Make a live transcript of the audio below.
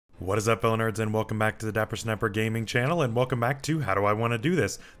What is up, fellow nerds, and welcome back to the Dapper Sniper Gaming channel, and welcome back to How Do I Want to Do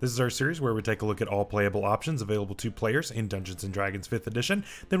This? This is our series where we take a look at all playable options available to players in Dungeons & Dragons 5th edition,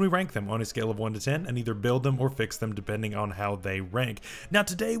 then we rank them on a scale of 1 to 10 and either build them or fix them depending on how they rank. Now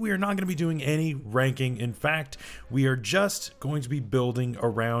today we are not going to be doing any ranking. In fact, we are just going to be building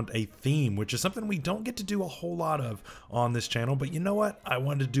around a theme, which is something we don't get to do a whole lot of on this channel, but you know what? I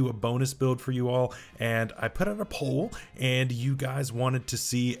wanted to do a bonus build for you all, and I put out a poll, and you guys wanted to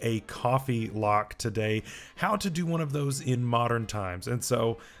see a Coffeelock today, how to do one of those in modern times. And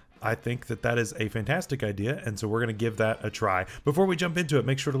so I think that that is a fantastic idea, and so we're going to give that a try. Before we jump into it,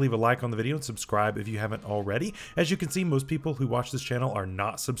 make sure to leave a like on the video and subscribe if you haven't already. As you can see, most people who watch this channel are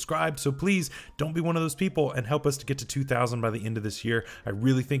not subscribed, so please don't be one of those people and help us to get to 2,000 by the end of this year. I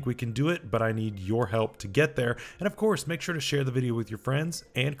really think we can do it, but I need your help to get there. And of course, make sure to share the video with your friends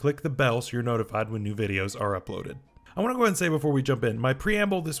and click the bell so you're notified when new videos are uploaded. I want to go ahead and say before we jump in, my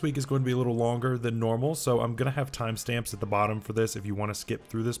preamble this week is going to be a little longer than normal, so I'm going to have timestamps at the bottom for this if you want to skip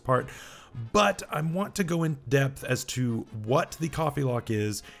through this part. But I want to go in depth as to what the Coffeelock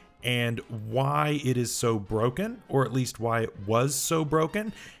is and why it is so broken, or at least why it was so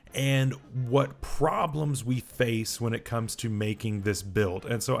broken, and what problems we face when it comes to making this build.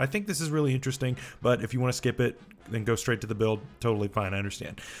 And so I think this is really interesting, but if you want to skip it, then go straight to the build, totally fine, I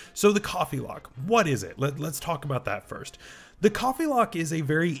understand. So the Coffeelock, what is it? Let's talk about that first. The Coffeelock is a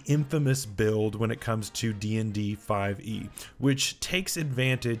very infamous build when it comes to D&D 5e, which takes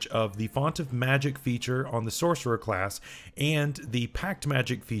advantage of the Font of Magic feature on the Sorcerer class and the Pact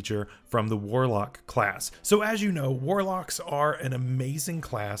Magic feature from the Warlock class. So as you know, Warlocks are an amazing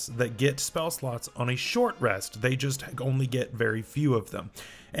class that get spell slots on a short rest. They just only get very few of them.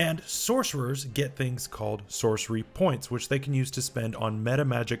 And Sorcerers get things called sorcery points, which they can use to spend on meta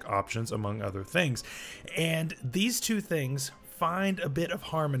magic options, among other things. And these two things find a bit of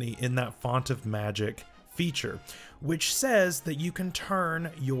harmony in that Font of Magic feature, which says that you can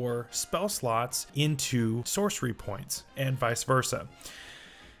turn your spell slots into sorcery points and vice versa.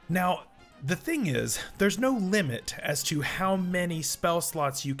 Now, the thing is, there's no limit as to how many spell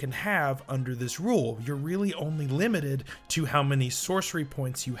slots you can have under this rule. You're really only limited to how many sorcery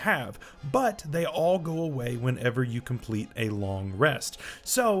points you have, but they all go away whenever you complete a long rest.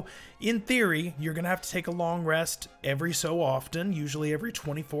 So, in theory, you're going to have to take a long rest every so often, usually every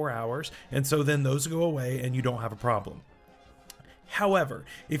 24 hours, and so then those go away and you don't have a problem. However,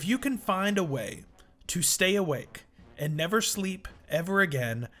 if you can find a way to stay awake and never sleep ever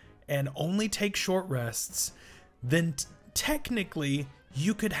again, and only take short rests, then technically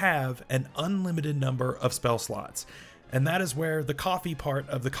you could have an unlimited number of spell slots. And that is where the coffee part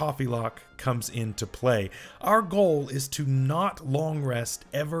of the Coffeelock comes into play. Our goal is to not long rest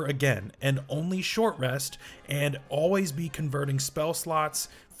ever again, and only short rest, and always be converting spell slots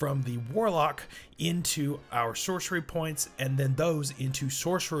from the Warlock into our sorcery points, and then those into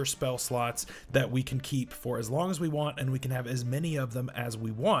sorcerer spell slots that we can keep for as long as we want, and we can have as many of them as we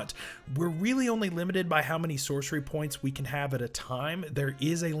want. We're really only limited by how many sorcery points we can have at a time. There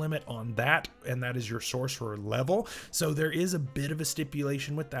is a limit on that, and that is your sorcerer level, so there is a bit of a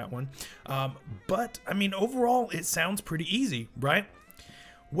stipulation with that one. But I mean, overall it sounds pretty easy, right?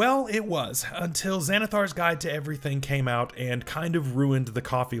 Well, it was, until Xanathar's Guide to Everything came out and kind of ruined the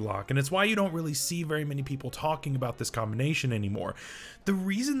Coffeelock, and it's why you don't really see very many people talking about this combination anymore. The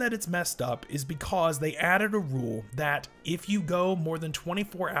reason that it's messed up is because they added a rule that if you go more than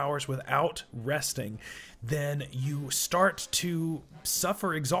 24 hours without resting, then you start to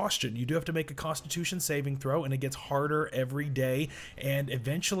suffer exhaustion. You do have to make a Constitution saving throw, and it gets harder every day, and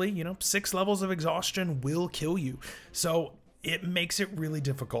eventually, you know, 6 levels of exhaustion will kill you. So it makes it really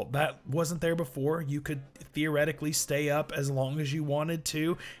difficult. That wasn't there before. You could theoretically stay up as long as you wanted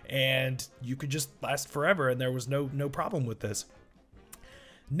to, and you could just last forever, and there was no problem with this.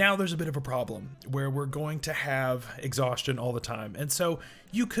 Now there's a bit of a problem where we're going to have exhaustion all the time. And so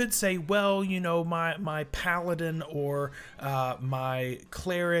you could say, well, you know, my paladin or my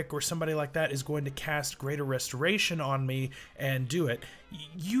cleric or somebody like that is going to cast Greater Restoration on me and do it.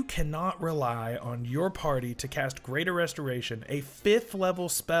 You cannot rely on your party to cast Greater Restoration, a 5th level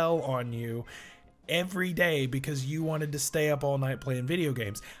spell on you, every day because you wanted to stay up all night playing video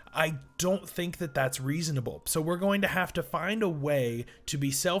games. I don't think that that's reasonable. So we're going to have to find a way to be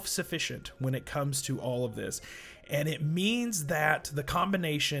self-sufficient when it comes to all of this. And it means that the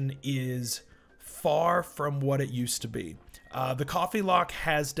combination is far from what it used to be. The Coffeelock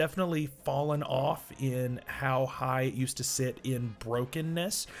has definitely fallen off in how high it used to sit in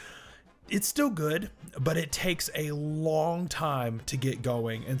brokenness. it's still good, but it takes a long time to get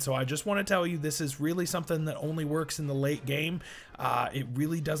going. And so I just want to tell you, this is really something that only works in the late game. It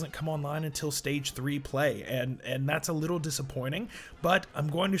really doesn't come online until stage 3 play, and that's a little disappointing, but I'm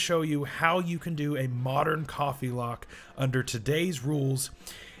going to show you how you can do a modern Coffeelock under today's rules.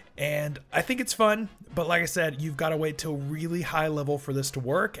 And I think it's fun, but like I said, you've got to wait till really high level for this to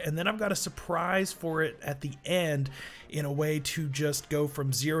work, and then I've got a surprise for it at the end in a way to just go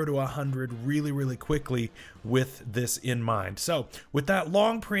from 0 to 100 really, really quickly with this in mind. So with that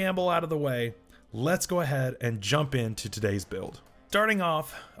long preamble out of the way, let's go ahead and jump into today's build. Starting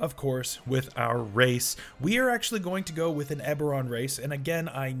off, of course, with our race. We are actually going to go with an Eberron race, and again,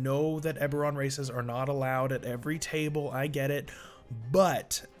 I know that Eberron races are not allowed at every table, I get it,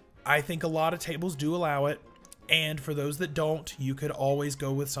 but I think a lot of tables do allow it, and for those that don't, you could always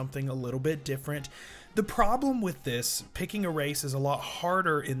go with something a little bit different. The problem with this, picking a race, is a lot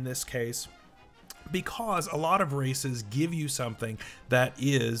harder in this case because a lot of races give you something that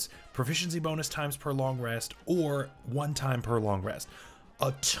is proficiency bonus times per long rest or 1 time per long rest.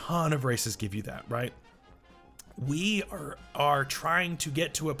 A ton of races give you that, right? We are trying to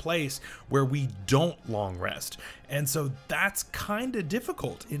get to a place where we don't long rest, and so that's kind of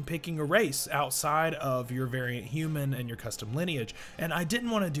difficult in picking a race outside of your variant human and your custom lineage, and I didn't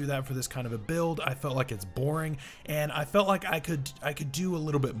want to do that for this kind of a build. I felt like it's boring, and I felt like I could do a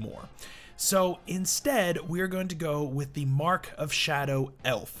little bit more. So instead, we're going to go with the Mark of Shadow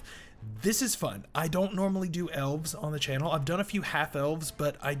Elf. This is fun. I don't normally do elves on the channel. I've done a few half elves,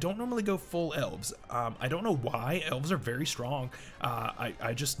 but I don't normally go full elves. I don't know why. Elves are very strong.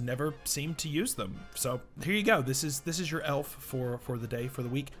 I just never seem to use them. So here you go. This is your elf for the day, for the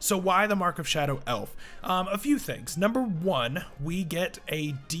week. So why the Mark of Shadow Elf? A few things. Number 1, we get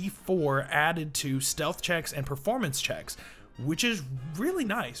a D4 added to stealth checks and performance checks, which is really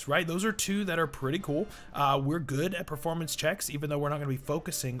nice, right? Those are 2 that are pretty cool. We're good at performance checks, even though we're not going to be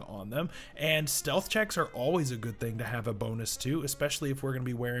focusing on them. And stealth checks are always a good thing to have a bonus to, especially if we're going to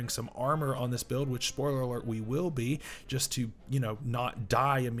be wearing some armor on this build, which, spoiler alert, we will be, just to, you know, not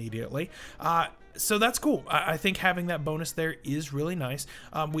die immediately. So that's cool. I think having that bonus there is really nice.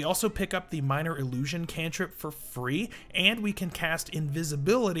 We also pick up the Minor Illusion cantrip for free, and we can cast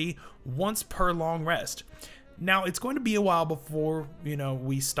invisibility once per long rest. Now, it's going to be a while before, you know,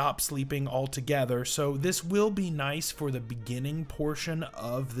 we stop sleeping altogether, so this will be nice for the beginning portion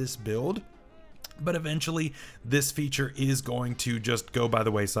of this build, but eventually this feature is going to just go by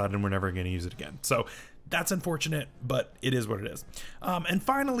the wayside and we're never going to use it again. So that's unfortunate, but it is what it is. And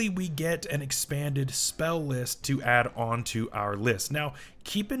finally, we get an expanded spell list to add on to our list. Now,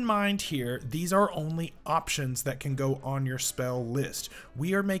 keep in mind here, these are only options that can go on your spell list.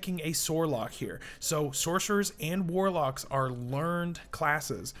 We are making a Sorcerer here. So sorcerers and warlocks are learned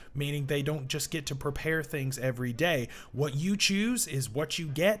classes, meaning they don't just get to prepare things every day. What you choose is what you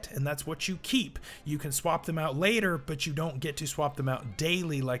get, and that's what you keep. You can swap them out later, but you don't get to swap them out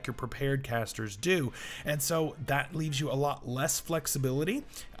daily like your prepared casters do. And so that leaves you a lot less flexibility,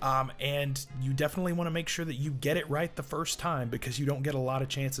 and you definitely want to make sure that you get it right the first time, because you don't get a lot of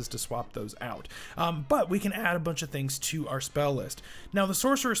chances to swap those out. But we can add a bunch of things to our spell list. Now, the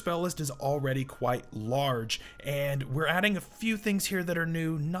Sorcerer spell list is already quite large, and we're adding a few things here that are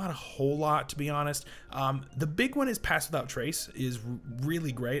new, not a whole lot, to be honest. The big one is Pass Without Trace is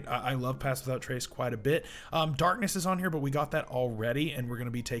really great. I love Pass Without Trace quite a bit. Darkness is on here, but we got that already, and we're going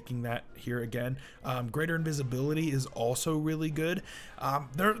to be taking that here again. Greater Invisibility is also really good.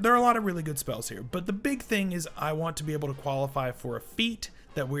 There are a lot of really good spells here, but the big thing is I want to be able to qualify for a feat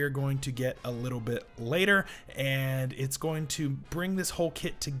that we are going to get a little bit later, and it's going to bring this whole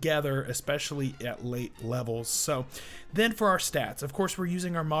kit together, especially at late levels. So then for our stats, of course, we're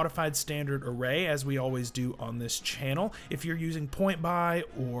using our modified standard array as we always do on this channel. If you're using point buy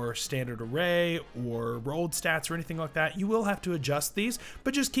or standard array or rolled stats or anything like that, you will have to adjust these,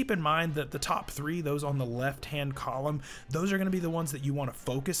 but just keep in mind that the top 3, those on the left hand column, those are going to be the ones that you want to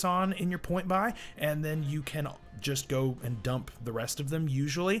focus on in your point buy, and then you can just go and dump the rest of them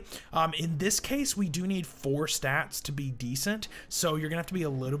usually. In this case, we do need 4 stats to be decent, so you're gonna have to be a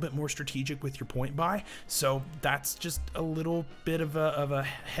little bit more strategic with your point buy. So that's just a little bit of a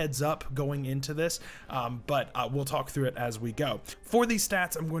heads up going into this, but we'll talk through it as we go. For these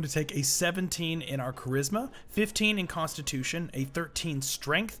stats, I'm going to take a 17 in our charisma, 15 in constitution, a 13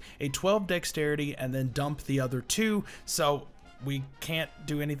 strength, a 12 dexterity, and then dump the other 2. So we can't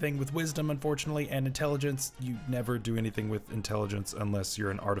do anything with wisdom, unfortunately, and intelligence. You never do anything with intelligence unless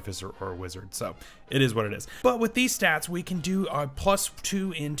you're an artificer or a wizard. So it is what it is. But with these stats, we can do our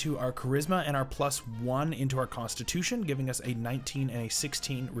 +2 into our charisma and our +1 into our constitution, giving us a 19 and a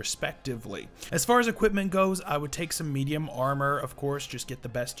 16 respectively. As far as equipment goes, I would take some medium armor, of course, just get the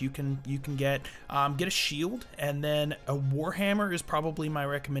best you can get. Get a shield, and then a warhammer is probably my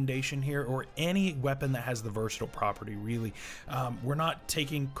recommendation here, or any weapon that has the versatile property, really. We're not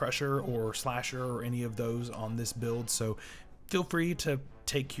taking crusher or slasher or any of those on this build, so feel free to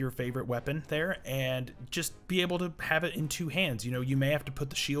take your favorite weapon there and just be able to have it in two hands. You know, you may have to put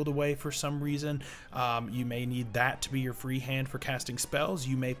the shield away for some reason. You may need that to be your free hand for casting spells.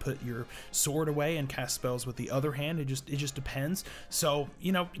 You may put your sword away and cast spells with the other hand. It just depends. So,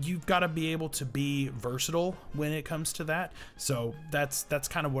 you know, you've got to be able to be versatile when it comes to that. So that's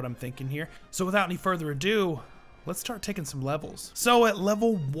kind of what I'm thinking here. So without any further ado, let's start taking some levels. So at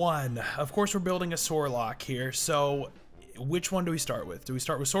level 1, of course, we're building a Warlock here. So which one do we start with? Do we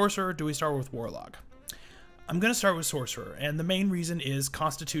start with Sorcerer or do we start with Warlock? I'm going to start with Sorcerer, and the main reason is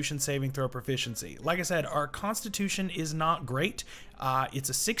Constitution saving throw proficiency. Like I said, our Constitution is not great. It's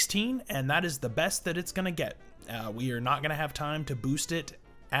a 16, and that is the best that it's going to get. We are not going to have time to boost it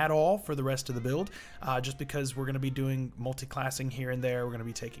at all for the rest of the build, just because we're going to be doing multi-classing here and there. We're going to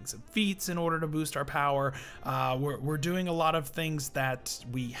be taking some feats in order to boost our power. We're doing a lot of things that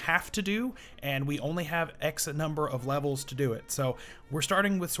we have to do, and we only have X number of levels to do it. So we're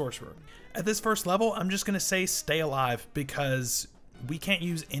starting with Sorcerer. At this first level, I'm just going to say stay alive, because we can't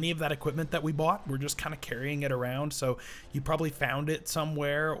use any of that equipment that we bought. We're just kind of carrying it around. So you probably found it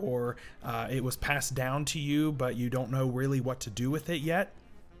somewhere, or it was passed down to you, but you don't know really what to do with it yet.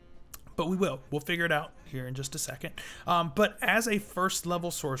 But we'll figure it out here in just a second. But as a first level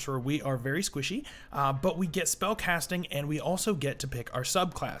sorcerer, we are very squishy, but we get spell casting, and we also get to pick our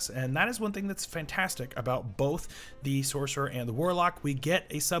subclass. And that is one thing that's fantastic about both the sorcerer and the warlock. We get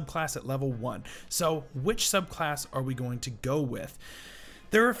a subclass at level 1. So which subclass are we going to go with?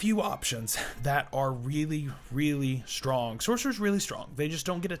 There are a few options that are really, really strong. Sorcerer's really strong. They just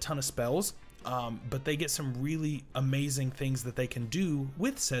don't get a ton of spells. But they get some really amazing things that they can do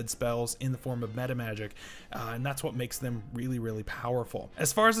with said spells in the form of meta magic, and that's what makes them really, really powerful.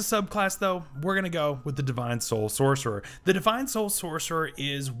 As far as the subclass though, we're gonna go with the Divine Soul Sorcerer. The Divine Soul Sorcerer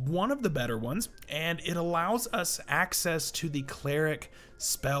is one of the better ones, and it allows us access to the Cleric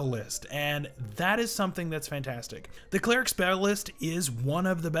spell list, and that is something that's fantastic. The Cleric spell list is one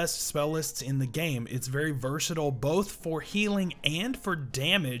of the best spell lists in the game. It's very versatile, both for healing and for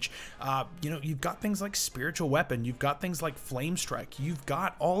damage. You know, you've got things like Spiritual Weapon, you've got things like Flame Strike, you've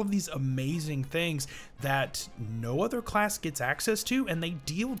got all of these amazing things that no other class gets access to, and they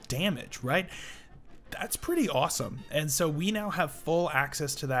deal damage, right? That's pretty awesome. And so we now have full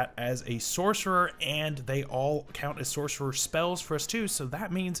access to that as a sorcerer, and they all count as sorcerer spells for us too. So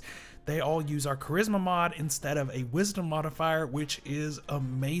that means they all use our charisma mod instead of a wisdom modifier, which is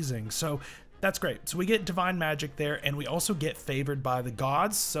amazing. So that's great. So we get divine magic there, and we also get favored by the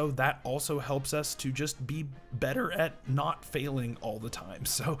gods. So that also helps us to just be better at not failing all the time.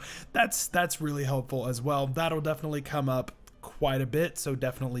 So that's really helpful as well. That'll definitely come up quite a bit, so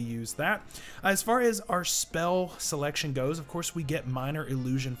definitely use that. As far as our spell selection goes, of course, we get Minor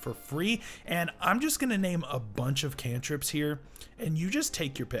Illusion for free, and I'm just going to name a bunch of cantrips here, and you just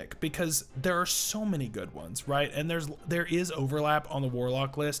take your pick, because there are so many good ones, right? And there is overlap on the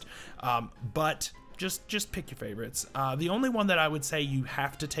Warlock list, but just pick your favorites. The only one that I would say you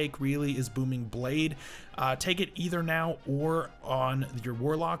have to take really is Booming Blade. Take it either now or on your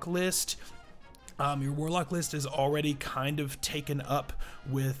Warlock list. Your Warlock list is already kind of taken up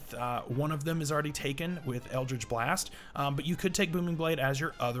with, one of them is already taken with Eldritch Blast, but you could take Booming Blade as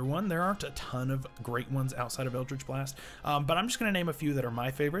your other one. There aren't a ton of great ones outside of Eldritch Blast, but I'm just going to name a few that are my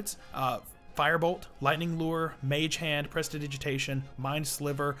favorites. Firebolt, Lightning Lure, Mage Hand, Prestidigitation, Mind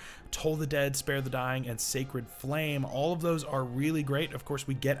Sliver, Toll the Dead, Spare the Dying, and Sacred Flame. All of those are really great. Of course,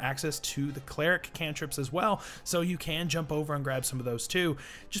 we get access to the Cleric cantrips as well, so you can jump over and grab some of those too.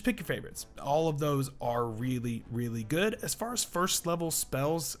 Just pick your favorites. All of those are really, really good. As far as first level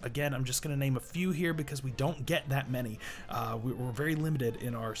spells, again, I'm just going to name a few here because we don't get that many. We're very limited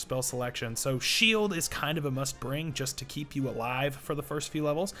in our spell selection. So Shield is kind of a must bring just to keep you alive for the first few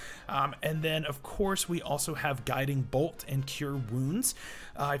levels. And then, of course, we also have Guiding Bolt and Cure Wounds.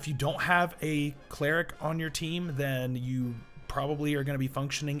 If you don't have a Cleric on your team, then you probably are going to be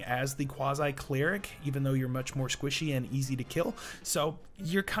functioning as the quasi-cleric, even though you're much more squishy and easy to kill. So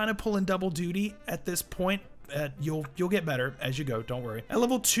you're kind of pulling double duty at this point. You'll get better as you go, don't worry. At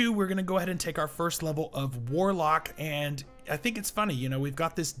level 2, we're going to go ahead and take our first level of Warlock, and I think it's funny, you know, we've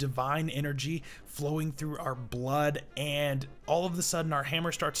got this divine energy flowing through our blood, and all of a sudden our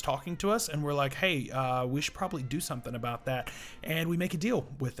hammer starts talking to us, and we're like, hey, we should probably do something about that. And we make a deal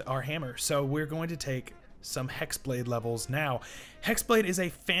with our hammer. So we're going to take some Hexblade levels now. Hexblade is a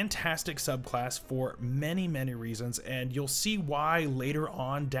fantastic subclass for many reasons, and you'll see why later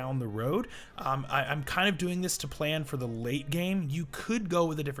on down the road. I'm kind of doing this to plan for the late game. You could go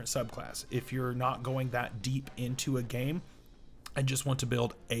with a different subclass if you're not going that deep into a game and just want to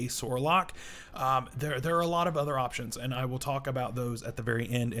build a Warlock. There are a lot of other options, and I will talk about those at the very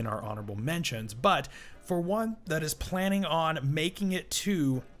end in our honorable mentions. But for one that is planning on making it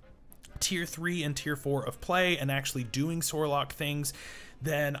to tier 3 and tier 4 of play and actually doing Warlock things,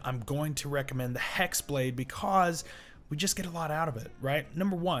 then I'm going to recommend the Hexblade, because we just get a lot out of it, right?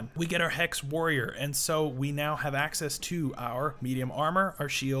 Number one, we get our Hex Warrior, and so we now have access to our medium armor, our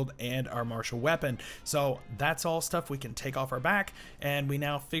shield, and our martial weapon. So that's all stuff we can take off our back, and we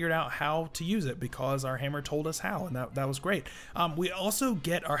now figured out how to use it because our hammer told us how, and that was great. We also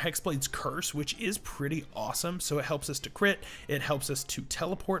get our Hexblade's Curse, which is pretty awesome. So it helps us to crit, it helps us to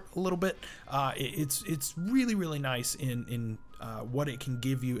teleport a little bit. It's really nice in what it can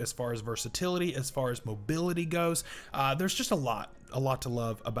give you as far as versatility, as far as mobility goes. There's just a lot to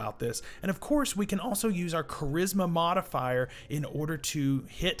love about this. And of course, we can also use our charisma modifier in order to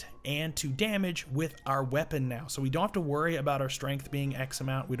hit and to damage with our weapon now. So we don't have to worry about our strength being X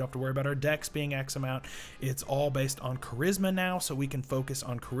amount. We don't have to worry about our dex being X amount. It's all based on charisma now, so we can focus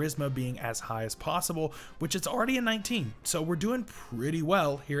on charisma being as high as possible, which it's already a 19. So we're doing pretty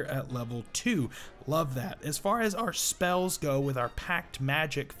well here at level 2. Love that. As far as our spells go with our Pact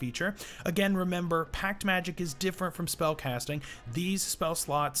Magic feature, again, remember, Pact Magic is different from spell casting. These spell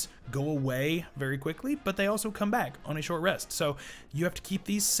slots go away very quickly, but they also come back on a short rest. So you have to keep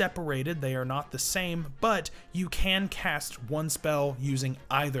these separated. They are not the same, but you can cast one spell using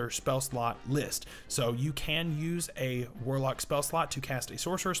either spell slot list. So you can use a Warlock spell slot to cast a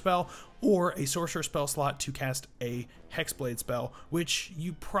Sorcerer spell, or a Sorcerer spell slot to cast a Hexblade spell, which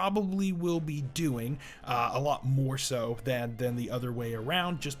you probably will be doing a lot more so than the other way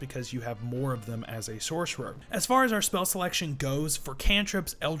around, just because you have more of them as a Sorcerer. As far as our spell selection goes, for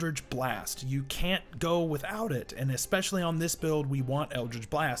cantrips, Eldritch Blast. You can't go without it, and especially on this build, we want Eldritch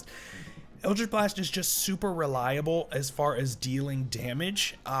Blast. Eldritch Blast is just super reliable as far as dealing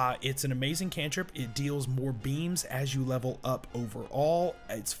damage. It's an amazing cantrip. It deals more beams as you level up overall.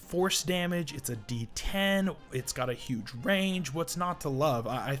 It's force damage. It's a D10. It's got a huge range. What's not to love?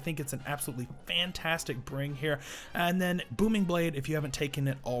 I think it's an absolutely fantastic bring here. And then Booming Blade, if you haven't taken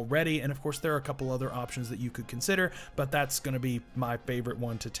it already. And of course, there are a couple other options that you could consider, but that's going to be my favorite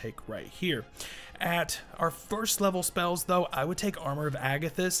one to take right here. At our first level spells, though, I would take Armor of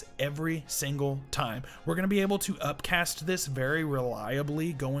Agathis every single time. We're going to be able to upcast this very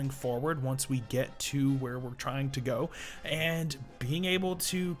reliably going forward once we get to where we're trying to go, and being able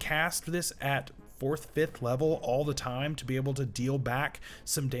to cast this at 4th, 5th level all the time to be able to deal back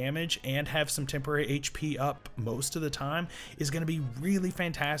some damage and have some temporary HP up most of the time is going to be really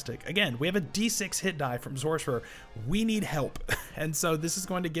fantastic. Again, we have a D6 hit die from Sorcerer. We need help, and so this is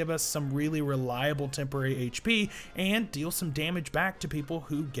going to give us some really reliable temporary HP and deal some damage back to people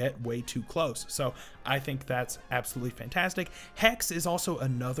who get way too close. So I think that's absolutely fantastic. Hex is also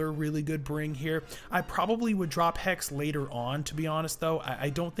another really good bring here. I probably would drop Hex later on, to be honest, though.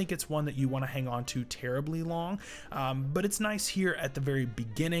 I don't think it's one that you want to hang on to terribly long, but it's nice here at the very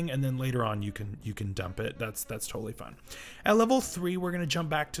beginning, and then later on you can dump it. That's totally fun. At level 3, we're going to jump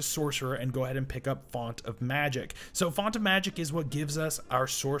back to Sorcerer and go ahead and pick up Font of Magic. So Font of Magic is what gives us our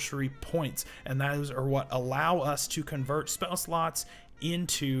sorcery points, and those are what allow us to convert spell slots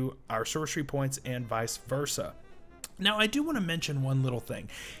into our sorcery points and vice versa. Now, I do want to mention one little thing,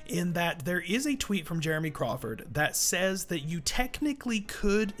 in that there is a tweet from Jeremy Crawford that says that you technically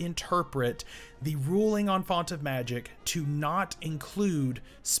could interpret the ruling on Font of Magic to not include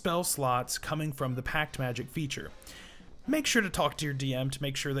spell slots coming from the Pact Magic feature. Make sure to talk to your DM to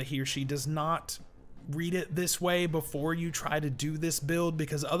make sure that he or she does not read it this way before you try to do this build,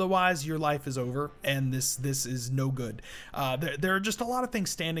 because otherwise your life is over and this is no good. There are just a lot of things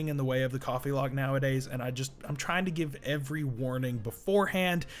standing in the way of the Coffeelock nowadays, and I'm trying to give every warning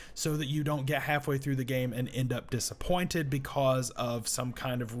beforehand so that you don't get halfway through the game and end up disappointed because of some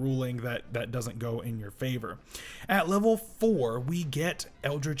kind of ruling that doesn't go in your favor. At level 4, we get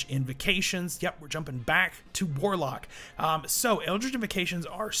Eldritch Invocations. Yep, we're jumping back to Warlock. So Eldritch Invocations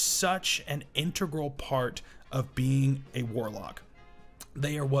are such an integral part of being a Warlock.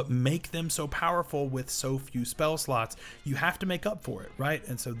 They are what make them so powerful with so few spell slots. You have to make up for it, right?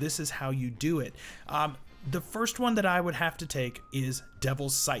 And so this is how you do it. The first one that I would have to take is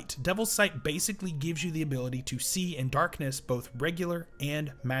Devil's Sight. Devil's Sight basically gives you the ability to see in darkness, both regular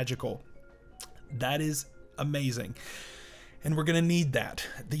and magical. That is amazing. And we're going to need that.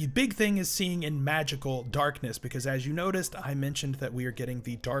 The big thing is seeing in magical darkness, because as you noticed, I mentioned that we are getting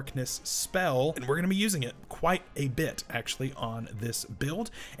the darkness spell, and we're going to be using it quite a bit actually on this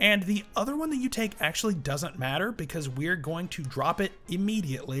build. And the other one that you take actually doesn't matter, because we're going to drop it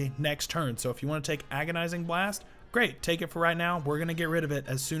immediately next turn. So if you want to take Agonizing Blast, great, take it for right now. We're going to get rid of it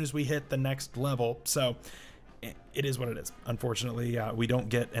as soon as we hit the next level. So it is what it is. Unfortunately, we don't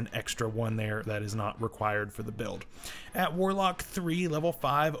get an extra one there that is not required for the build. At Warlock 3, level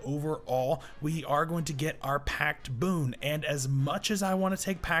 5 overall, we are going to get our Pact Boon. And as much as I want to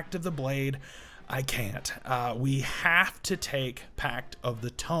take Pact of the Blade, I can't. We have to take Pact of the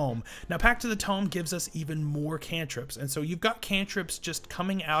Tome. Now, Pact of the Tome gives us even more cantrips, and so you've got cantrips just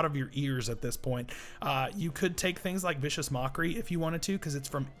coming out of your ears at this point. You could take things like Vicious Mockery if you wanted to, because it's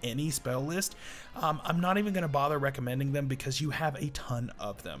from any spell list. I'm not even going to bother recommending them because you have a ton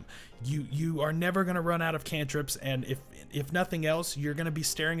of them. You are never going to run out of cantrips, and if nothing else, you're going to be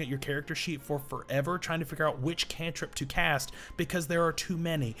staring at your character sheet for forever trying to figure out which cantrip to cast because there are too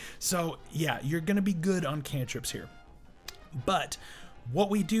many. So yeah, you're going to be good on cantrips here. But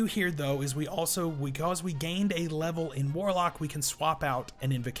what we do here though is we also, because we gained a level in Warlock, we can swap out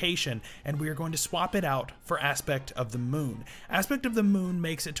an invocation, and we are going to swap it out for Aspect of the Moon. Aspect of the Moon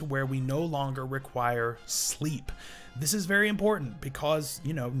makes it to where we no longer require sleep. This is very important because,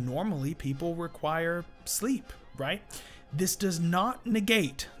 you know, normally people require sleep, right? This does not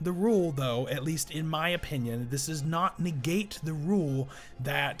negate the rule, though, at least in my opinion. This does not negate the rule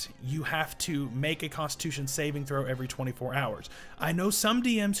that you have to make a Constitution saving throw every 24 hours. I know some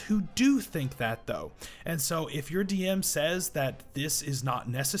DMs who do think that, though. And so if your DM says that this is not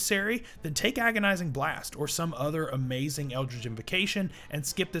necessary, then take Agonizing Blast or some other amazing Eldritch Invocation and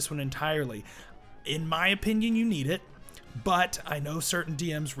skip this one entirely. In my opinion, you need it. But I know certain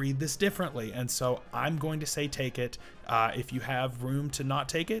DMs read this differently, and so I'm going to say take it. If you have room to not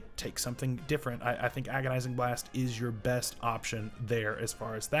take it, take something different. I think Agonizing Blast is your best option there as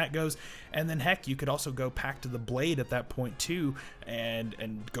far as that goes. And then heck, you could also go Pact of the Blade at that point too, and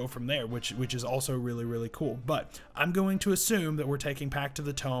go from there, which is also really, really cool. But I'm going to assume that we're taking Pact of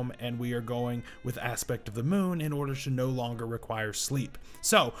the Tome, and we are going with Aspect of the Moon in order to no longer require sleep.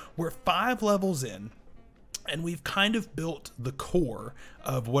 So we're 5 levels in, and we've kind of built the core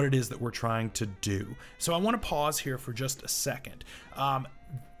of what it is that we're trying to do. So I want to pause here for just a second.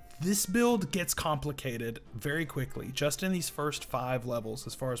 This build gets complicated very quickly, just in these first 5 levels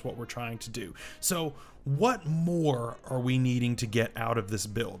as far as what we're trying to do. So what more are we needing to get out of this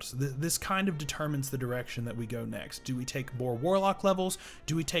build? So this kind of determines the direction that we go next. Do we take more Warlock levels?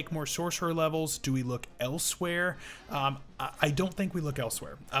 Do we take more Sorcerer levels? Do we look elsewhere? I don't think we look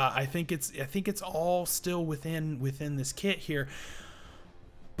elsewhere. I think it's all still within this kit here.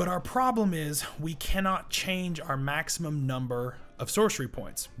 But our problem is we cannot change our maximum number of sorcery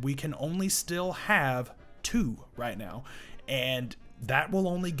points. We can only still have 2 right now, and that will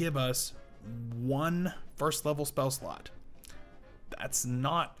only give us 1 first level spell slot. That's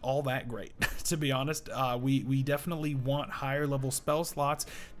not all that great, to be honest. We definitely want higher level spell slots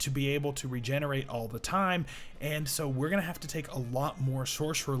to be able to regenerate all the time, and so we're gonna have to take a lot more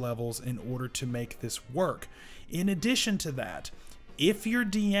sorcerer levels in order to make this work. In addition to that, if your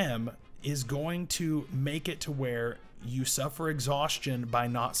DM is going to make it to where you suffer exhaustion by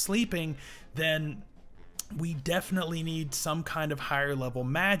not sleeping, then we definitely need some kind of higher level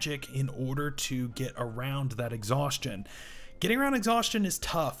magic in order to get around that exhaustion. Getting around exhaustion is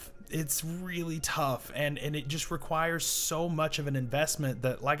tough. It's really tough, and it just requires so much of an investment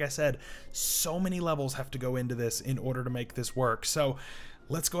that, like I said, so many levels have to go into this in order to make this work. So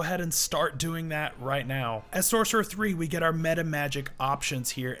let's go ahead and start doing that right now. As Sorcerer 3, we get our meta magic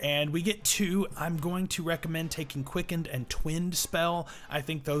options here, and we get 2. I'm going to recommend taking Quickened and Twinned Spell. I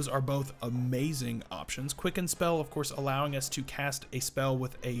think those are both amazing options. Quickened Spell, of course, allowing us to cast a spell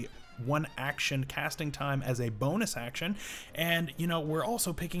with a 1 action casting time as a bonus action, and you know, we're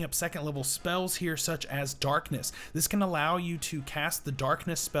also picking up 2nd level spells here, such as Darkness. This can allow you to cast the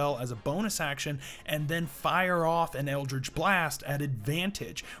Darkness spell as a bonus action and then fire off an Eldritch Blast at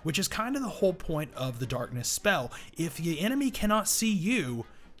advantage, which is kind of the whole point of the Darkness spell. If the enemy cannot see you,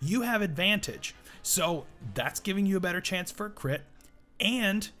 you have advantage, so that's giving you a better chance for a crit.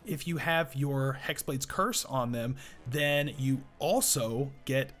 And if you have your Hexblade's Curse on them, then you also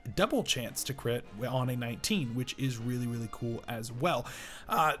get double chance to crit on a 19, which is really, really cool as well.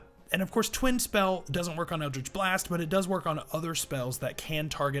 And of course, Twin Spell doesn't work on Eldritch Blast, but it does work on other spells that can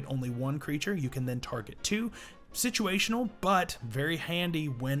target only one creature. You can then target two. Situational, but very handy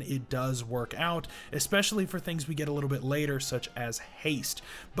when it does work out, especially for things we get a little bit later, such as Haste.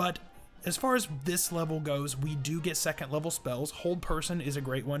 But as far as this level goes, we do get second level spells. Hold Person is a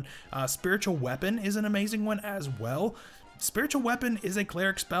great one. Spiritual Weapon is an amazing one as well. Spiritual Weapon is a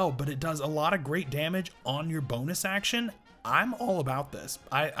cleric spell, but it does a lot of great damage on your bonus action. I'm all about this.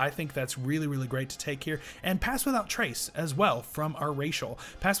 I think that's really, really great to take here. And Pass Without Trace as well from our Racial.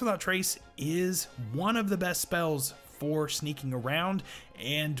 Pass Without Trace is one of the best spells for sneaking around,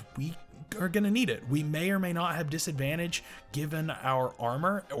 and we are going to need it. We may or may not have disadvantage given our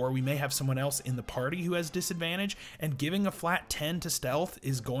armor, or we may have someone else in the party who has disadvantage, and giving a flat 10 to stealth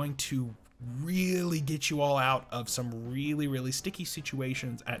is going to really get you all out of some really, really sticky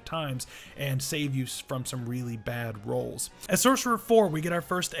situations at times and save you from some really bad rolls. At Sorcerer 4, we get our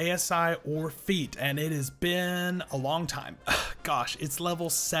first ASI or feat, and it has been a long time. Gosh, it's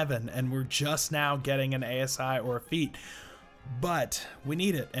level 7 and we're just now getting an ASI or a feat. But we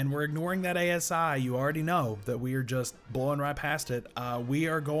need it, and we're ignoring that ASI. You already know that we are just blowing right past it. We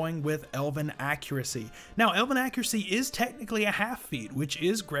are going with Elven Accuracy. Now, Elven Accuracy is technically a half feat, which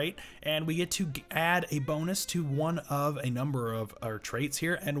is great, and we get to add a bonus to one of a number of our traits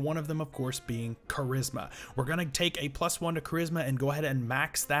here, and one of them, of course, being Charisma. We're going to take a +1 to Charisma and go ahead and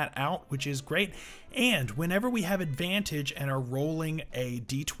max that out, which is great. And whenever we have advantage and are rolling a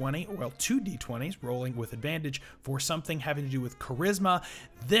d20, well, 2 d20s, rolling with advantage for something having to do with charisma,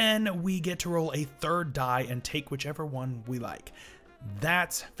 then we get to roll a third die and take whichever one we like.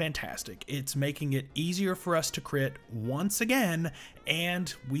 That's fantastic. It's making it easier for us to crit once again,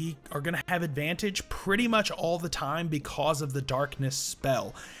 and we are going to have advantage pretty much all the time because of the darkness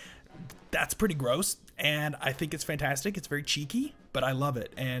spell. That's pretty gross, and I think it's fantastic. It's very cheeky, but I love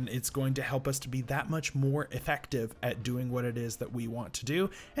it, and it's going to help us to be that much more effective at doing what it is that we want to do.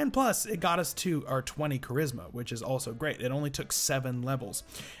 And plus, it got us to our 20 charisma, which is also great. It only took 7 levels.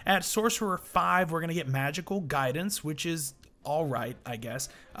 At Sorcerer 5, we're going to get Magical Guidance, which is all right, I guess.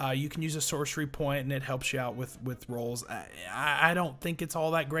 You can use a sorcery point and it helps you out with rolls. I don't think it's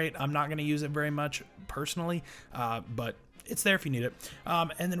all that great. I'm not going to use it very much personally, but it's there if you need it.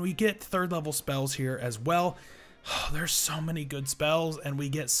 And then we get 3rd level spells here as well. There's so many good spells and we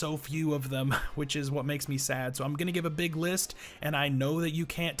get so few of them, which is what makes me sad. So I'm going to give a big list, and I know that you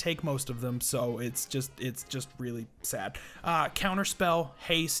can't take most of them, so it's just really sad. Counterspell,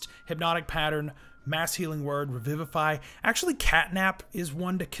 Haste, Hypnotic Pattern, Mass Healing Word, Revivify. Actually, Catnap is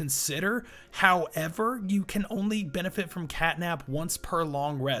one to consider. However, you can only benefit from Catnap once per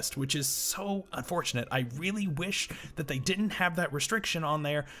long rest, which is so unfortunate. I really wish that they didn't have that restriction on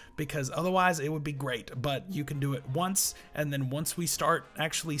there, because otherwise it would be great. But you can do it once, and then once we start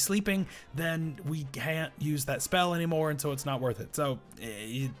actually sleeping, then we can't use that spell anymore, and so it's not worth it. So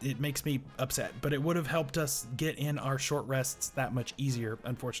it makes me upset, but it would have helped us get in our short rests that much easier,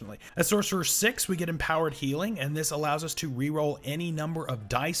 unfortunately. At Sorcerer 6, we get Empowered Healing, and this allows us to reroll any number of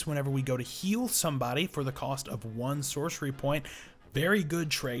dice whenever we go to heal somebody for the cost of 1 sorcery point. Very good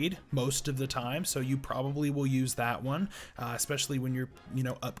trade most of the time, so you probably will use that one, especially when you're,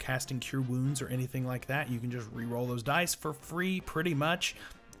 upcasting Cure Wounds or anything like that. You can just reroll those dice for free pretty much.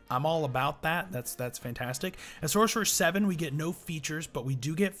 I'm all about that. That's fantastic. At Sorcerer 7, we get no features, but we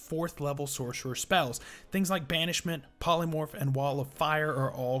do get 4th level Sorcerer spells. Things like Banishment, Polymorph, and Wall of Fire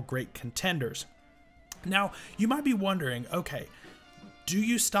are all great contenders. Now, you might be wondering, okay, do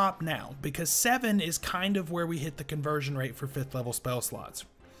you stop now? Because 7 is kind of where we hit the conversion rate for 5th level spell slots.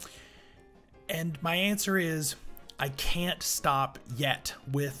 And my answer is, I can't stop yet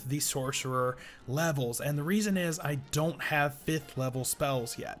with the Sorcerer levels. And the reason is I don't have 5th level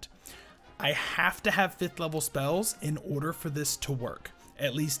spells yet. I have to have 5th level spells in order for this to work,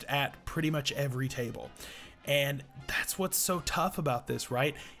 at least at pretty much every table. And that's what's so tough about this,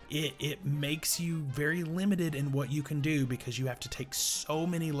 right? It makes you very limited in what you can do because you have to take so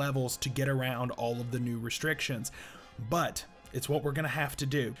many levels to get around all of the new restrictions. But it's what we're going to have to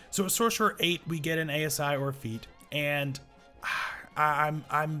do. So at Sorcerer 8, we get an ASI or a feat, and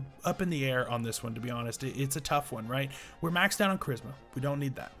I'm up in the air on this one, to be honest. It's a tough one, right? We're maxed out on Charisma. We don't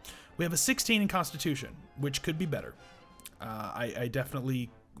need that. We have a 16 in Constitution, which could be better. I definitely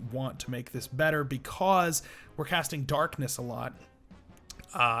want to make this better because we're casting Darkness a lot,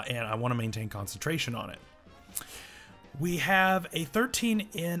 and I want to maintain concentration on it. We have a 13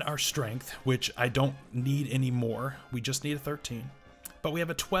 in our Strength, which I don't need anymore. We just need a 13. But we have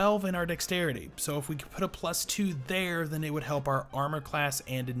a 12 in our Dexterity, so if we could put a +2 there, then it would help our Armor class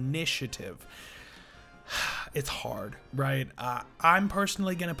and Initiative. It's hard, right? I'm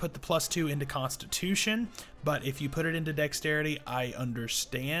personally going to put the +2 into Constitution, but if you put it into Dexterity, I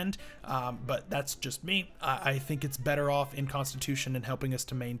understand. But that's just me. I think it's better off in Constitution and helping us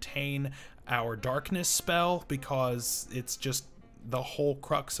to maintain our Darkness spell, because it's just the whole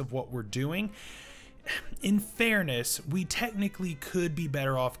crux of what we're doing. In fairness, we technically could be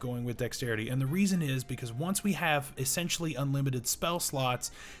better off going with Dexterity, and the reason is because once we have essentially unlimited spell slots,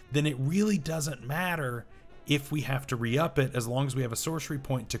 then it really doesn't matter if we have to re-up it, as long as we have a sorcery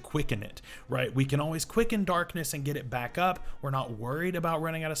point to quicken it, right? We can always quicken Darkness and get it back up. We're not worried about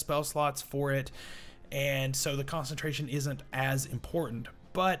running out of spell slots for it, and so the concentration isn't as important.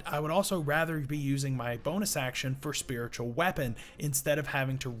 But I would also rather be using my bonus action for Spiritual Weapon instead of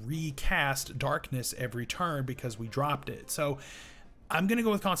having to recast Darkness every turn because we dropped it. So I'm going to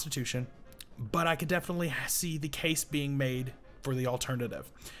go with Constitution, but I could definitely see the case being made for the alternative.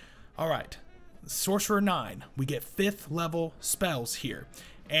 All right, Sorcerer 9. We get 5th level spells here.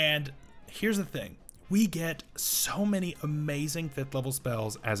 And here's the thing. We get so many amazing 5th level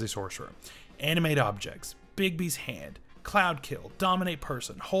spells as a Sorcerer. Animate Objects, Bigby's Hand, Cloud Kill, Dominate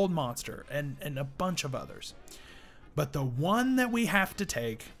Person, Hold Monster, and a bunch of others. But the one that we have to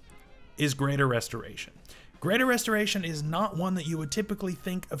take is Greater Restoration. Greater Restoration is not one that you would typically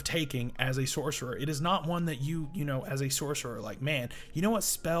think of taking as a sorcerer. It is not one that you know, as a sorcerer, like, man, you know what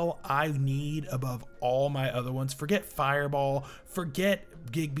spell I need above all my other ones? Forget Fireball,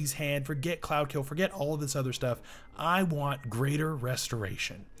 forget Gigby's Hand, forget Cloud Kill, forget all of this other stuff. I want Greater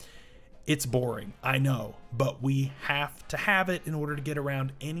Restoration. It's boring, I know, but we have to have it in order to get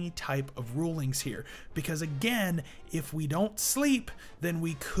around any type of rulings here. Because again, if we don't sleep, then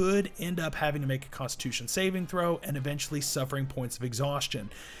we could end up having to make a Constitution saving throw and eventually suffering points of exhaustion.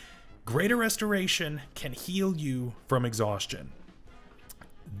 Greater Restoration can heal you from exhaustion.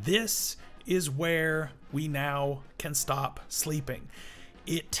 This is where we now can stop sleeping.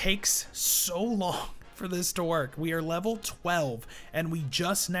 It takes so long for this to work. We are level 12 and we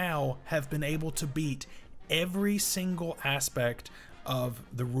just now have been able to beat every single aspect of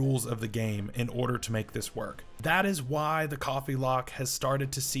the rules of the game in order to make this work. That is why the Coffeelock has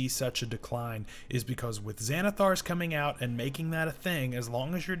started to see such a decline, is because with Xanathars coming out and making that a thing, as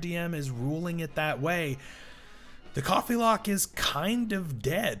long as your DM is ruling it that way, the Coffeelock is kind of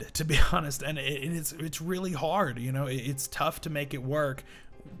dead, to be honest, and it's really hard. You know, it's tough to make it work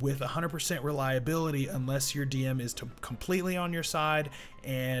with 100% reliability unless your DM is completely on your side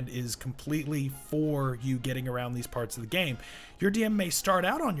and is completely for you getting around these parts of the game. Your DM may start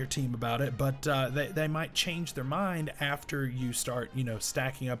out on your team about it, but they might change their mind after you start, you know,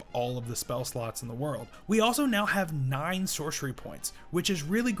 stacking up all of the spell slots in the world. We also now have 9 sorcery points, which is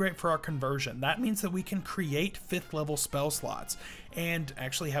really great for our conversion. That means that we can create 5th level spell slots and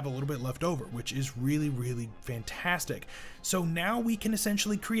actually have a little bit left over, which is really, really fantastic. So now we can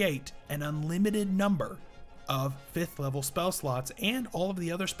essentially create an unlimited number of 5th level spell slots and all of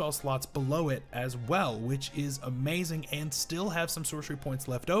the other spell slots below it as well, which is amazing, and still have some sorcery points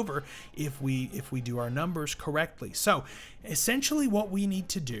left over if we do our numbers correctly. So essentially what we need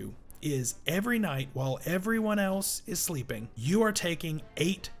to do is every night while everyone else is sleeping, you are taking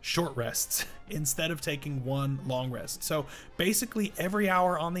 8 short rests instead of taking 1 long rest. So basically every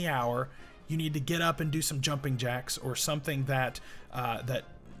hour on the hour, you need to get up and do some jumping jacks or something that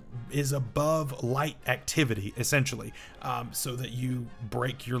is above light activity, essentially, so that you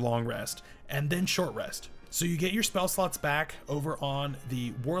break your long rest, and then short rest. So you get your spell slots back over on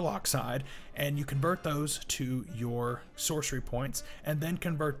the Warlock side, and you convert those to your sorcery points, and then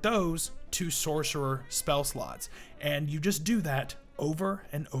convert those to Sorcerer spell slots. And you just do that over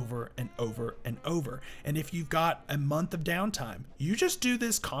and over and over and over. And if you've got a month of downtime, you just do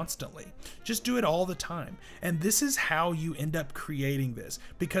this constantly. Just do it all the time. And this is how you end up creating this,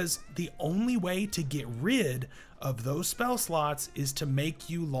 because the only way to get rid of those spell slots is to make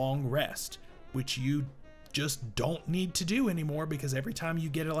you long rest, which you just don't need to do anymore, because every time you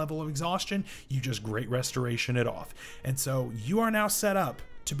get a level of exhaustion, you just Great Restoration it off. And so you are now set up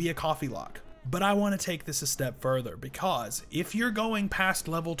to be a Coffeelock. But I want to take this a step further, because if you're going past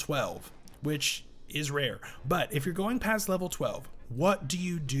level 12, which is rare, but if you're going past level 12, what do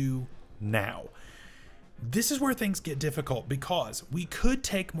you do now? This is where things get difficult, because we could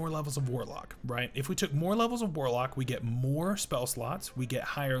take more levels of Warlock, right? If we took more levels of Warlock, we get more spell slots, we get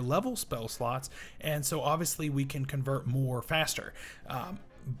higher level spell slots, and so obviously we can convert more faster.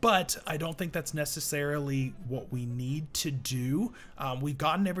 But I don't think that's necessarily what we need to do. We've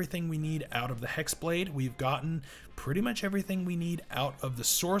gotten everything we need out of the Hexblade. We've gotten pretty much everything we need out of the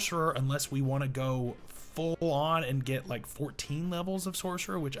Sorcerer, unless we want to go full on and get like 14 levels of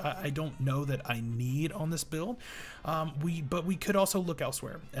Sorcerer, which I don't know that I need on this build. But we could also look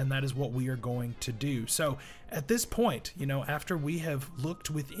elsewhere, and that is what we are going to do. So at this point, you know, after we have looked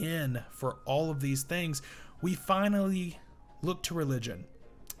within for all of these things, we finally look to religion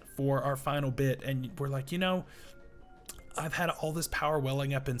for our final bit, and we're like, you know, I've had all this power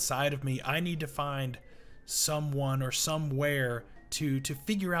welling up inside of me. I need to find someone or somewhere to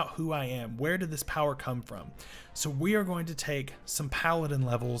figure out who I am. Where did this power come from? So we are going to take some paladin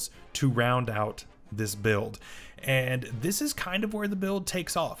levels to round out this build. And this is kind of where the build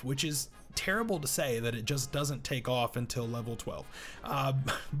takes off, which is terrible to say that it just doesn't take off until level 12.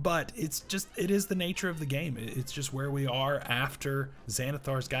 But it is the nature of the game. It's just where we are after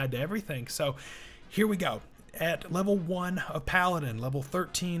Xanathar's Guide to Everything. So here we go. At level 1 of Paladin, level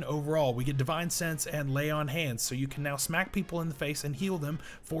 13 overall, we get Divine Sense and Lay on Hands, so you can now smack people in the face and heal them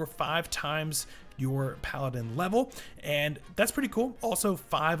for 5 times your Paladin level, and that's pretty cool. Also,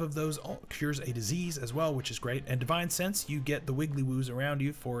 5 of those cures a disease as well, which is great. And Divine Sense, you get the Wiggly Woos around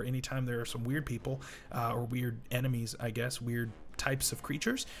you for any time there are some weird people, or weird enemies, I guess, weird types of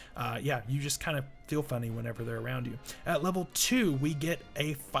creatures. Yeah, you just kind of feel funny whenever they're around you. At level 2, we get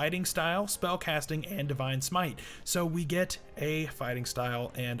a fighting style, spell casting, and divine smite. So we get a fighting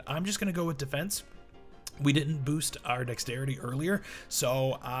style, and I'm just going to go with defense. We didn't boost our dexterity earlier,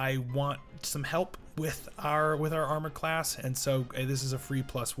 so I want some help with our armor class, and so this is a free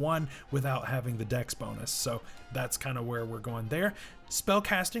 +1 without having the dex bonus. So that's kind of where we're going there. Spell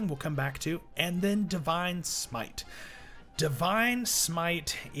casting we'll come back to, and then divine smite. Divine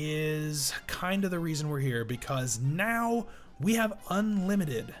Smite is kind of the reason we're here, because now we have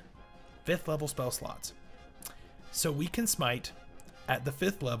unlimited 5th level spell slots. So we can smite at the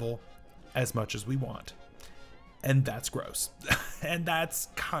 5th level as much as we want. And that's gross. And that's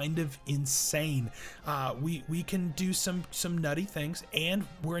kind of insane. We can do some nutty things, and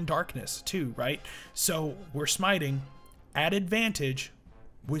we're in darkness too, right? So we're smiting at advantage,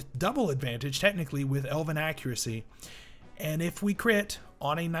 with double advantage technically, with Elven Accuracy. And if we crit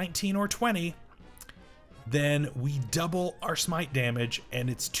on a 19 or 20, then we double our smite damage, and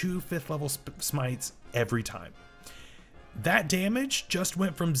it's 2 5th level smites every time. That damage just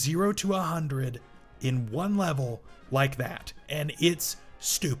went from 0 to 100 in 1 level like that, and it's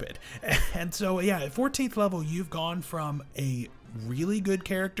stupid. And so yeah, at 14th level, you've gone from a really good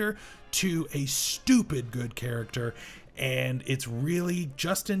character to a stupid good character, and it's really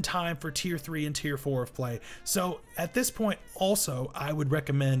just in time for tier 3 and tier 4 of play. So at this point also, I would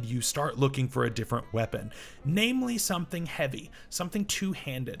recommend you start looking for a different weapon, namely something heavy, something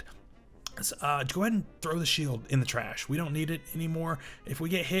two-handed. Go ahead and throw the shield in the trash. We don't need it anymore. If we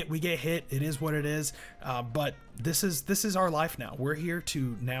get hit, we get hit. It is what it is. But this is our life now. We're here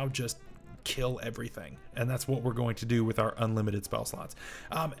to now just kill everything, and that's what we're going to do with our unlimited spell slots.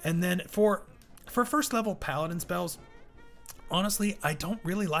 And then for 1st level paladin spells, honestly, I don't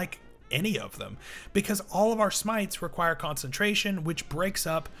really like any of them, because all of our smites require concentration, which breaks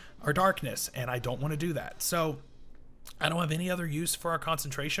up our darkness, and I don't want to do that. So I don't have any other use for our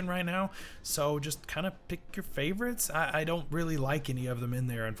concentration right now, so just kind of pick your favorites. I don't really like any of them in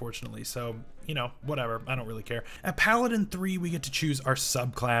there, unfortunately, so, you know, whatever. I don't really care. At Paladin 3, we get to choose our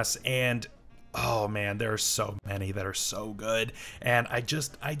subclass, and oh man, there are so many that are so good, and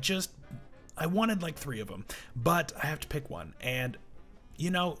I wanted like 3 of them, but I have to pick one. And, you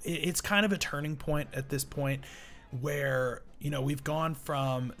know, it's kind of a turning point at this point where, you know, we've gone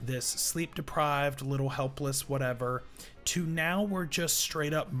from this sleep deprived, little helpless, whatever, to now we're just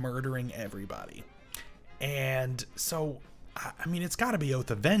straight up murdering everybody. And so, I mean, it's got to be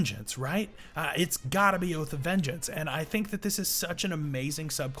Oath of Vengeance, right? It's got to be Oath of Vengeance. And I think that this is such an amazing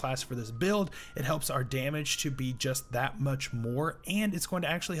subclass for this build. It helps our damage to be just that much more, and it's going to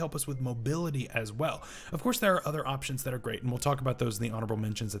actually help us with mobility as well. Of course, there are other options that are great, and we'll talk about those in the honorable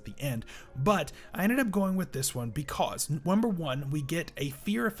mentions at the end. But I ended up going with this one because, number 1, we get a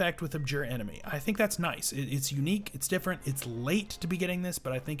fear effect with Abjure Enemy. I think that's nice. It's unique, it's different, it's late to be getting this,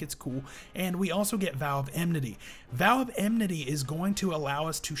 but I think it's cool. And we also get Vow of Enmity. Vow of Enmity is going to allow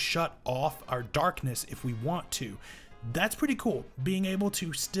us to shut off our darkness if we want to. That's pretty cool, being able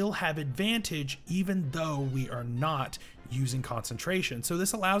to still have advantage even though we are not using concentration. So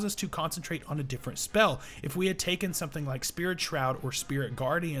this allows us to concentrate on a different spell. If we had taken something like Spirit Shroud or Spirit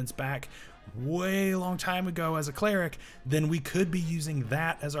Guardians back way long time ago as a cleric, then we could be using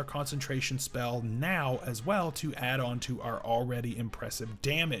that as our concentration spell now as well to add on to our already impressive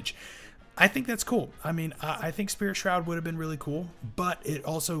damage. I think that's cool. I mean, I think Spirit Shroud would have been really cool, but it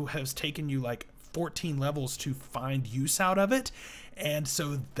also has taken you like 14 levels to find use out of it. And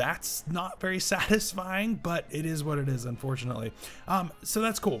so that's not very satisfying, but it is what it is, unfortunately. So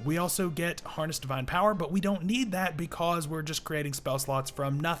that's cool. We also get Harness Divine Power, but we don't need that because we're just creating spell slots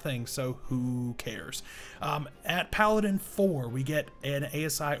from nothing, so who cares? At Paladin 4, we get an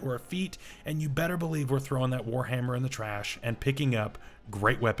ASI or a feat, and you better believe we're throwing that Warhammer in the trash and picking up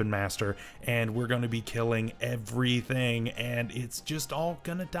Great Weapon Master, and we're going to be killing everything, and it's just all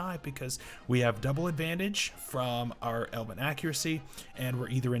gonna die because we have double advantage from our Elven Accuracy, and we're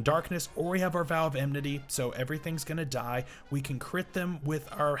either in darkness or we have our Vow of Enmity, so everything's gonna die. We can crit them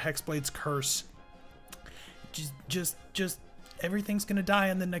with our Hexblade's Curse. Just everything's gonna die,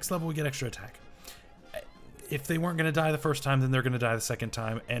 and then next level we get extra attack. If they weren't gonna die the first time, then they're gonna die the second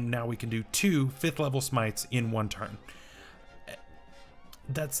time, and now we can do 2 5th level smites in 1 turn.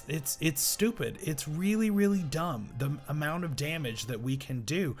 It's stupid. It's really dumb, the amount of damage that we can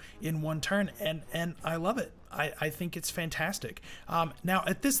do in 1 turn, and I love it. I think it's fantastic. Now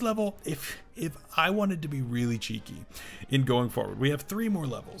at this level, if I wanted to be really cheeky in going forward, we have 3 more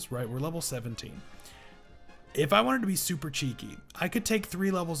levels, right? We're level 17. If I wanted to be super cheeky, I could take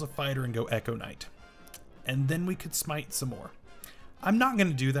 3 levels of fighter and go Echo Knight, and then we could smite some more. I'm not going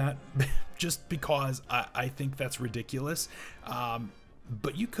to do that just because I think that's ridiculous.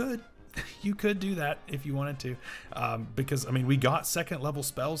 But you could do that if you wanted to, because I mean, we got 2nd level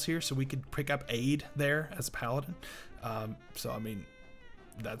spells here, so we could pick up aid there as a paladin. So I mean,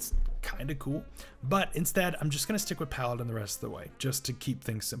 that's kind of cool, but instead I'm just going to stick with Paladin the rest of the way, just to keep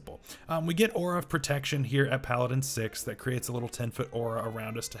things simple. We get Aura of Protection here at Paladin 6 that creates a little 10-foot aura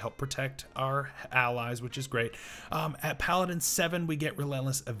around us to help protect our allies, which is great. At Paladin 7 we get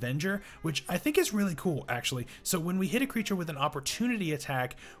Relentless Avenger, which I think is really cool, actually. So when we hit a creature with an opportunity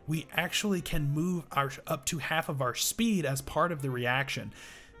attack, we actually can move up to half of our speed as part of the reaction.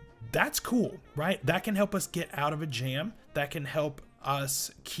 That's cool, right? That can help us get out of a jam. That can help us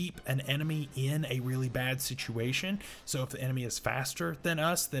keep an enemy in a really bad situation. So if the enemy is faster than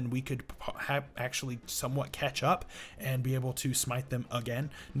us, then we could actually somewhat catch up and be able to smite them again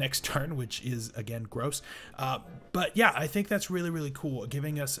next turn, which is again gross. But yeah, I think that's really cool,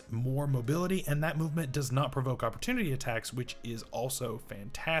 giving us more mobility, and that movement does not provoke opportunity attacks, which is also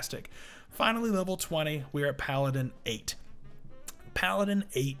fantastic. Finally, level 20, we're at Paladin 8. Paladin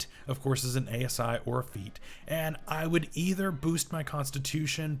 8, of course, is an ASI or a feat, and I would either boost my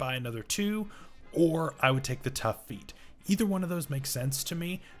Constitution by another 2, or I would take the tough feat. Either one of those makes sense to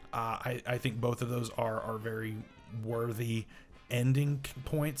me. I think both of those are very worthy ending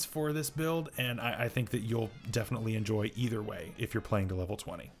points for this build, and I think that you'll definitely enjoy either way if you're playing to level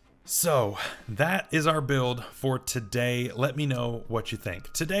 20. So that is our build for today. Let me know what you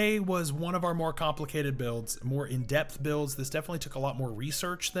think. Today was one of our more complicated builds, more in-depth builds. This definitely took a lot more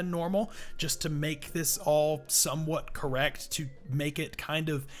research than normal just to make this all somewhat correct, to make it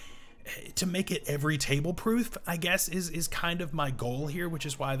every table proof, I guess, is kind of my goal here, which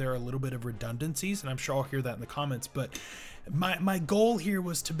is why there are a little bit of redundancies, and I'm sure I'll hear that in the comments. But my goal here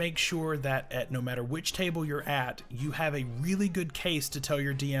was to make sure that at no matter which table you're at, you have a really good case to tell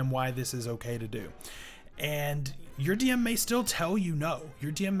your DM why this is okay to do. And your DM may still tell you no.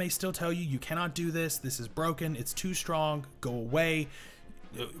 Your DM may still tell you cannot do this, this is broken, it's too strong, go away,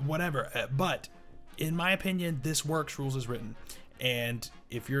 whatever. But in my opinion, this works, rules as written. And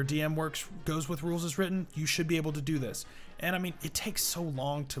if your DM goes with rules as written, you should be able to do this. And I mean, it takes so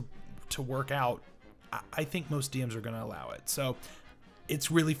long to work out. I think most DMs are going to allow it. So it's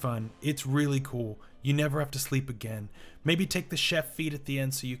really fun. It's really cool. You never have to sleep again. Maybe take the chef feed at the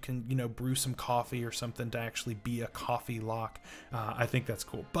end so you can, brew some coffee or something to actually be a Coffeelock. I think that's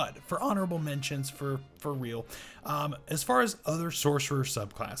cool. But for honorable mentions, for real, as far as other sorcerer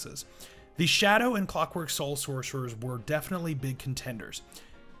subclasses, the Shadow and Clockwork Soul sorcerers were definitely big contenders.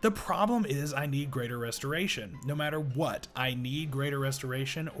 The problem is I need Greater Restoration. No matter what, I need Greater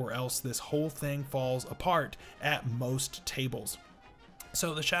Restoration, or else this whole thing falls apart at most tables.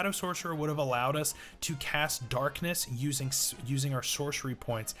 So the Shadow Sorcerer would have allowed us to cast Darkness using our sorcery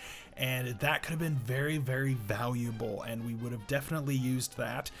points, and that could have been very valuable, and we would have definitely used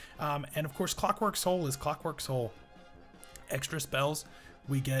that. And of course, Clockwork Soul is Clockwork Soul. Extra spells.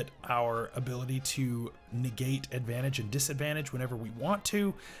 We get our ability to negate advantage and disadvantage whenever we want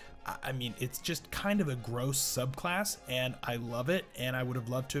to. I mean, it's just kind of a gross subclass, and I love it, and I would have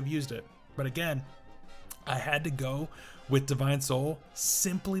loved to have used it. But again, I had to go with Divine Soul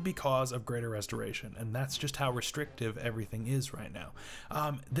simply because of Greater Restoration, and that's just how restrictive everything is right now.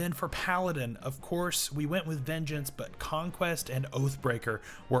 Then for Paladin, of course, we went with Vengeance, but Conquest and Oathbreaker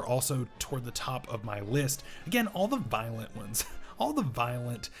were also toward the top of my list. Again, all the violent ones. all the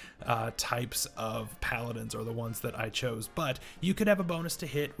violent types of paladins are the ones that I chose. But you could have a bonus to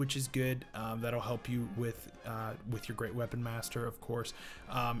hit, which is good. That'll help you with your great weapon master, of course.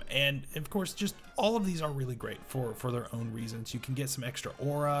 And of course, just all of these are really great for their own reasons. You can get some extra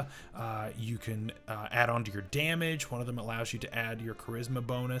aura. You can add on to your damage. One of them allows you to add your charisma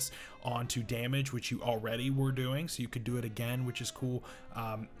bonus onto damage, which you already were doing, so you could do it again, which is cool.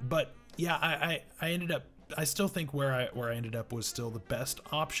 But yeah, I still think where I ended up was still the best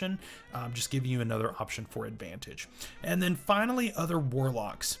option, just giving you another option for advantage. And then finally, other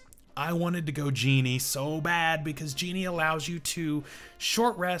warlocks. I wanted to go Genie so bad because Genie allows you to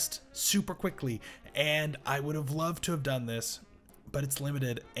short rest super quickly, and I would have loved to have done this, but it's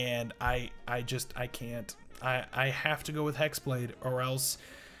limited, and I can't. I have to go with Hexblade, or else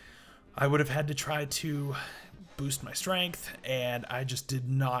I would have had to try to boost my strength, and I just did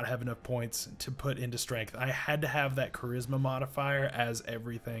not have enough points to put into strength. I had to have that charisma modifier as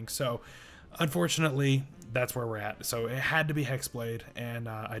everything, so unfortunately that's where we're at. So it had to be Hexblade, and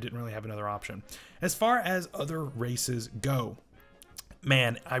I didn't really have another option. As far as other races go,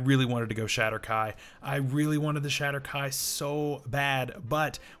 man, I really wanted to go Shatterkai. I really wanted the Shatterkai so bad,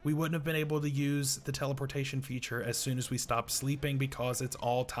 but we wouldn't have been able to use the teleportation feature as soon as we stopped sleeping because it's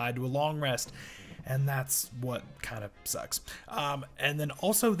all tied to a long rest. And that's what kind of sucks. And then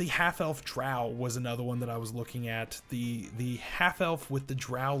also the half-elf drow was another one that I was looking at. The half-elf with the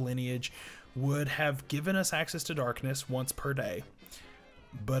drow lineage would have given us access to darkness once per day.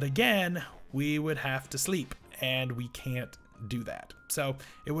 But again, we would have to sleep, and we can't do that. So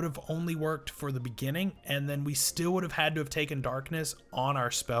it would have only worked for the beginning, and then we still would have had to have taken darkness on our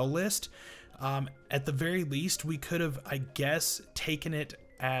spell list. At the very least, we could have, I guess, taken it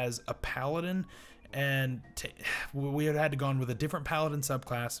as a paladin, and we would have had to gone with a different paladin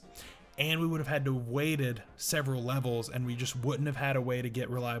subclass, and we would have had to have waited several levels, and we just wouldn't have had a way to get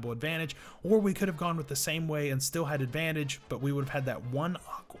reliable advantage. Or we could have gone with the same way and still had advantage, but we would have had that one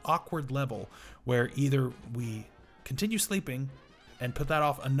awkward level where either we continue sleeping and put that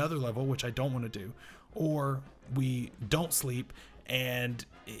off another level, which I don't want to do, or we don't sleep and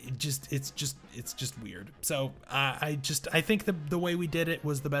it's just weird. So I think the way we did it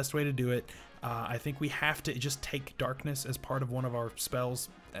was the best way to do it. I think we have to just take darkness as part of one of our spells,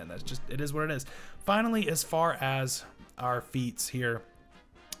 and that's just, it is what it is. Finally, as far as our feats here,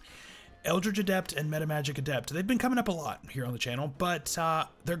 Eldritch Adept and Metamagic Adept, they've been coming up a lot here on the channel, but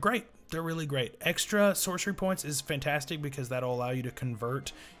they're great. They're really great. Extra sorcery points is fantastic because that'll allow you to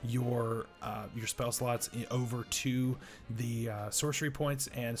convert your spell slots over to the sorcery points,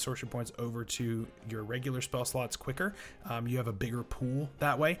 and sorcery points over to your regular spell slots quicker. You have a bigger pool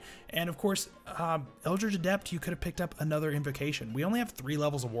that way. And of course, Eldritch Adept, you could have picked up another invocation. We only have 3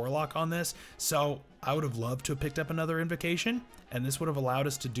 levels of Warlock on this, so I would have loved to have picked up another invocation, and this would have allowed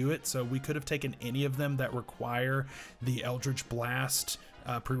us to do it. So we could have taken any of them that require the Eldritch Blast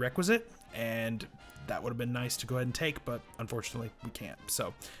prerequisite, and that would have been nice to go ahead and take, but unfortunately we can't.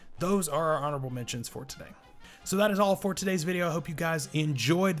 So those are our honorable mentions for today. So that is all for today's video. I hope you guys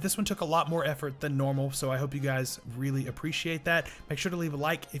enjoyed. This one took a lot more effort than normal, so I hope you guys really appreciate that. Make sure to leave a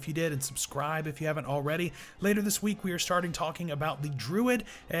like if you did, and subscribe if you haven't already. Later this week, we are starting talking about the Druid,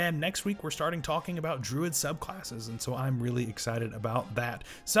 and next week, we're starting talking about Druid subclasses, and so I'm really excited about that.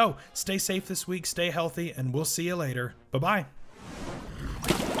 So stay safe this week, stay healthy, and we'll see you later. Bye-bye.